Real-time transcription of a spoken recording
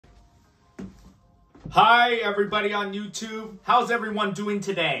Hi everybody on YouTube. How's everyone doing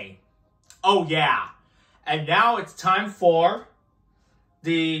today? Oh yeah. And now it's time for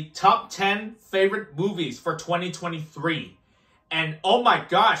the top 10 favorite movies for 2023. And oh my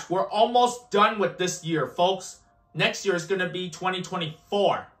gosh, we're almost done with this year, folks. Next year is going to be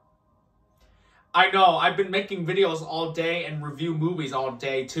 2024. I know, I've been making videos all day and review movies all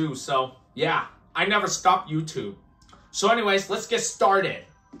day too. So yeah, I never stop YouTube. So anyways, let's get started.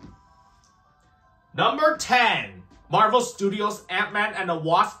 Number 10, Marvel Studios' Ant-Man and the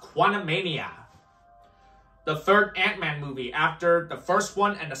Wasp: Quantumania. The third Ant-Man movie after the first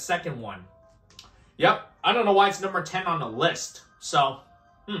one and the second one. Yep, I don't know why it's number 10 on the list. So,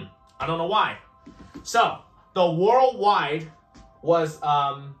 I don't know why. So, the worldwide was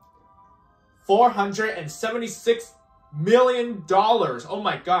 $476 million. Oh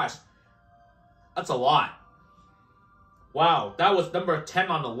my gosh. That's a lot. Wow, that was number 10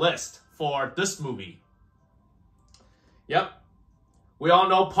 on the list for this movie. Yep. We all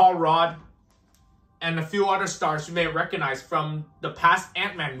know Paul Rudd and a few other stars you may recognize from the past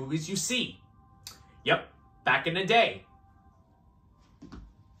Ant-Man movies you see. Yep, back in the day.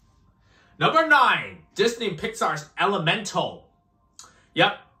 Number 9, Disney and Pixar's Elemental.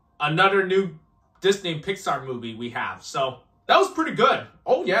 Yep, another new Disney and Pixar movie we have. So, that was pretty good.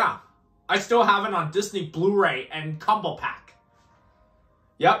 Oh yeah. I still have it on Disney Blu-ray and combo pack.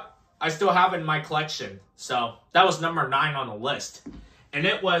 Yep, I still have it in my collection. So, that was number 9 on the list. And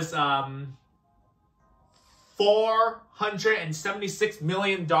it was $476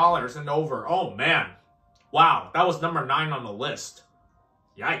 million and over. Oh man. Wow, that was number 9 on the list.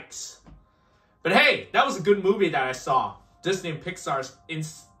 Yikes. But hey, that was a good movie that I saw. Disney and Pixar's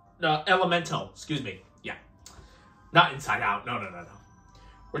Elemental. Excuse me. Yeah. Not Inside Out. No.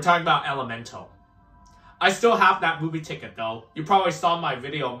 We're talking about Elemental. I still have that movie ticket though. You probably saw my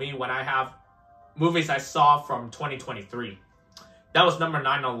video, me, when I have movies I saw from 2023. That was number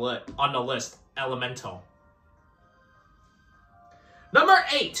 9 on the list. Elemental. Number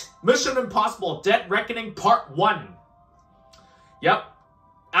 8, Mission Impossible: Dead Reckoning Part 1. Yep.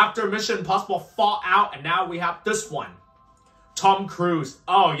 After Mission Impossible Fallout, and now we have this one. Tom Cruise.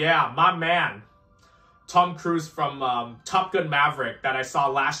 Oh yeah, my man. Tom Cruise from Top Gun Maverick that I saw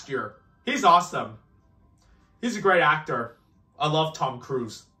last year. He's awesome. He's a great actor. I love Tom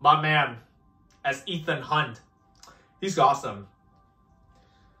Cruise. My man. As Ethan Hunt. He's awesome.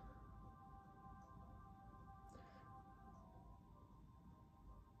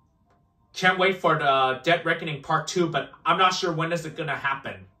 Can't wait for the Dead Reckoning Part 2, but I'm not sure when is it going to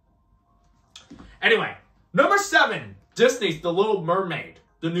happen. Anyway, number 7, Disney's The Little Mermaid,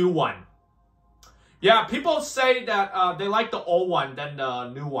 the new one. Yeah, people say that they like the old one than the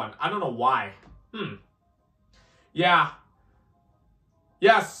new one. I don't know why. Yeah.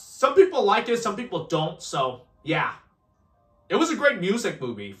 Yeah, some people like it, some people don't, so yeah. It was a great music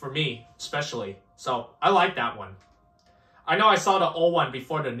movie for me, especially. So, I like that one. I know I saw the old one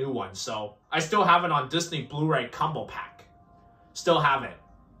before the new one, so I still have it on Disney Blu-ray combo pack. Still have it.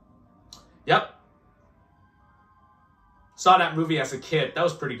 Yep. Saw that movie as a kid. That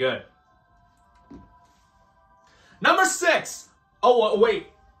was pretty good. Number 6. Oh, wait.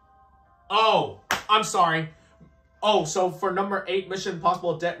 Oh, I'm sorry. Oh, so for number 8, Mission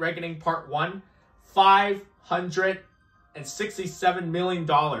Impossible: Dead Reckoning Part 1, $567 million.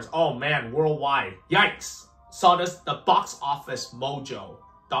 Oh man, worldwide. Yikes. Saw this, the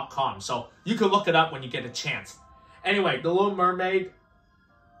boxofficemojo.com. So you can look it up when you get a chance. Anyway, The Little Mermaid.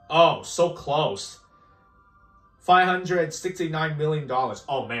 Oh, so close. $569 million.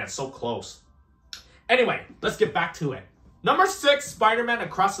 Oh man, so close. Anyway, let's get back to it. Number 6, Spider-Man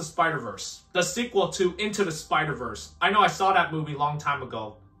Across the Spider-Verse. The sequel to Into the Spider-Verse. I know I saw that movie a long time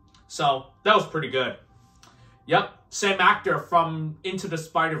ago. So, that was pretty good. Yep, same actor from Into the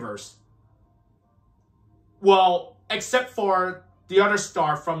Spider-Verse. Well, except for the other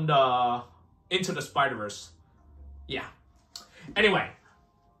star from the Into the Spider-Verse. Yeah. Anyway.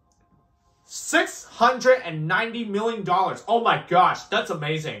 $690 million. Oh my gosh, that's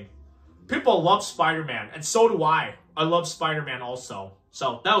amazing. People love Spider-Man, and so do I. I love Spider-Man also.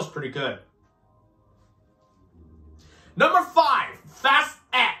 So, that was pretty good. Number 5, Fast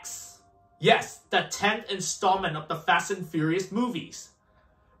X. Yes, the 10th installment of the Fast and Furious movies.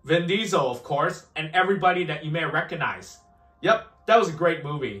 Vin Diesel, of course, and everybody that you may recognize. Yep, that was a great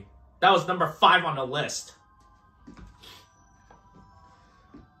movie. That was number 5 on the list.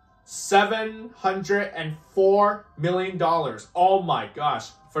 $704 million. Oh my gosh,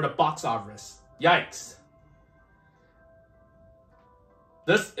 for the box office. Yikes.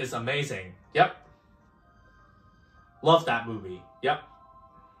 This is amazing. Yep. Love that movie. Yep.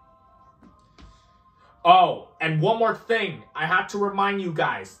 Oh, and one more thing I have to remind you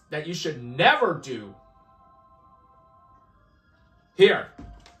guys that you should never do. Here,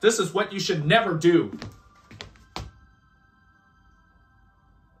 this is what you should never do.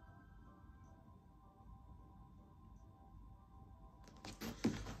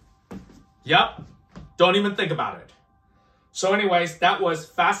 Yep, don't even think about it. So anyways, that was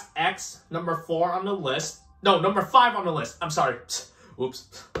Fast X, number 4 on the list. No, number 5 on the list. I'm sorry.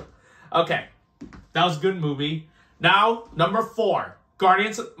 Oops. Okay, that was a good movie. Now, number 4,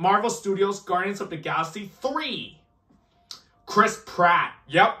 Marvel Studios Guardians of the Galaxy 3. Chris Pratt.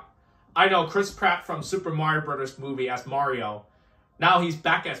 Yep, I know Chris Pratt from Super Mario Brothers movie as Mario. Now he's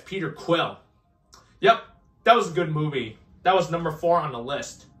back as Peter Quill. Yep, that was a good movie. That was number 4 on the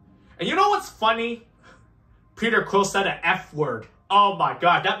list. And you know what's funny? Peter Quill said an F word. Oh my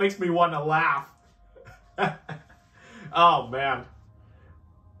god, that makes me want to laugh. Oh man.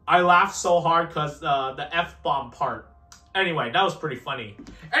 I laughed so hard because the F-bomb part. Anyway, that was pretty funny.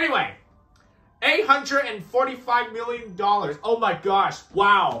 Anyway, $845 million. Oh my gosh.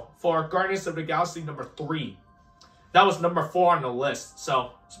 Wow. For Guardians of the Galaxy number 3. That was number 4 on the list.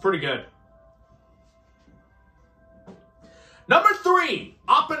 So, it's pretty good. Number 3,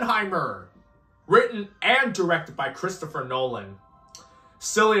 Oppenheimer. Written and directed by Christopher Nolan.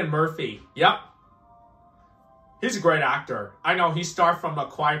 Cillian Murphy. Yep. He's a great actor. I know he starred from A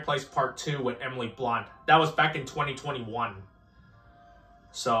Quiet Place Part 2 with Emily Blunt. That was back in 2021.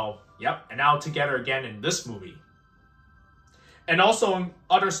 So, yep. And now together again in this movie. And also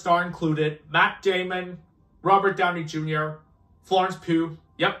other stars included Matt Damon, Robert Downey Jr., Florence Pugh.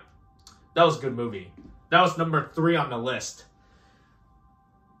 Yep. That was a good movie. That was number 3 on the list.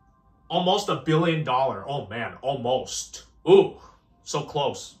 Almost $1 billion. Oh man, almost. Ooh, so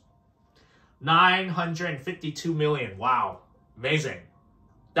close. 952 million. Wow, amazing.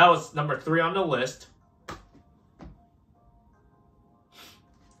 That was number 3 on the list.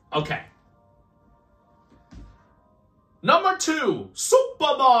 Okay. Number 2,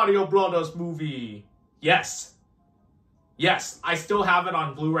 Super Mario Brothers movie. Yes. Yes, I still have it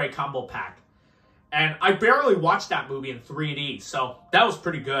on Blu-ray combo pack. And I barely watched that movie in 3D, so that was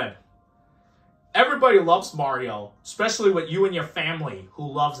pretty good. Everybody loves Mario, especially with you and your family who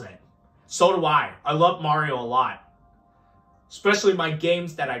loves it. So do I. I love Mario a lot. Especially my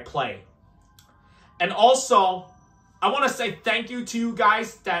games that I play. And also, I want to say thank you to you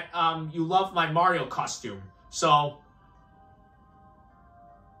guys that you love my Mario costume. So,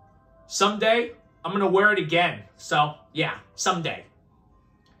 someday, I'm going to wear it again. So, yeah, someday.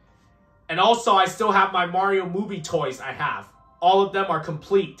 And also, I still have my Mario movie toys I have. All of them are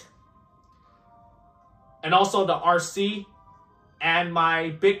complete. And also the RC and my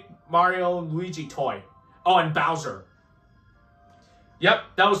big Mario and Luigi toy. Oh, and Bowser. Yep,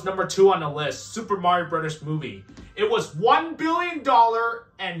 that was number 2 on the list. Super Mario Brothers movie. It was $1 billion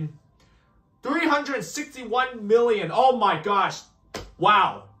and $361 million. Oh my gosh.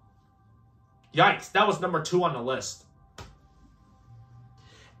 Wow. Yikes, that was number 2 on the list.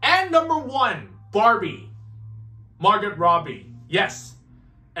 And number 1, Barbie. Margot Robbie. Yes.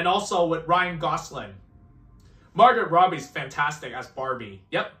 And also with Ryan Gosling. Margot Robbie's fantastic as Barbie.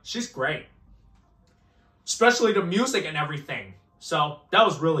 Yep, she's great. Especially the music and everything. So, that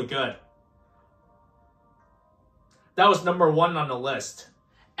was really good. That was number 1 on the list.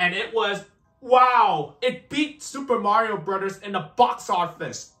 And it was, wow, it beat Super Mario Brothers in the box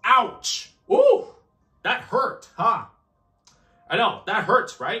office. Ouch. Ooh, that hurt, huh? I know, that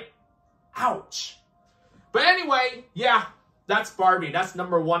hurts, right? Ouch. But anyway, yeah, that's Barbie. That's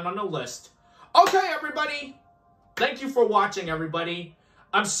number 1 on the list. Okay, everybody. Thank you for watching, everybody.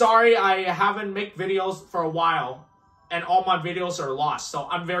 I'm sorry I haven't made videos for a while. And all my videos are lost. So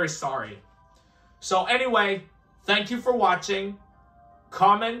I'm very sorry. So anyway, thank you for watching.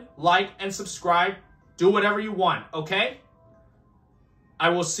 Comment, like, and subscribe. Do whatever you want, okay? I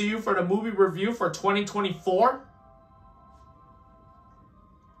will see you for the movie review for 2024.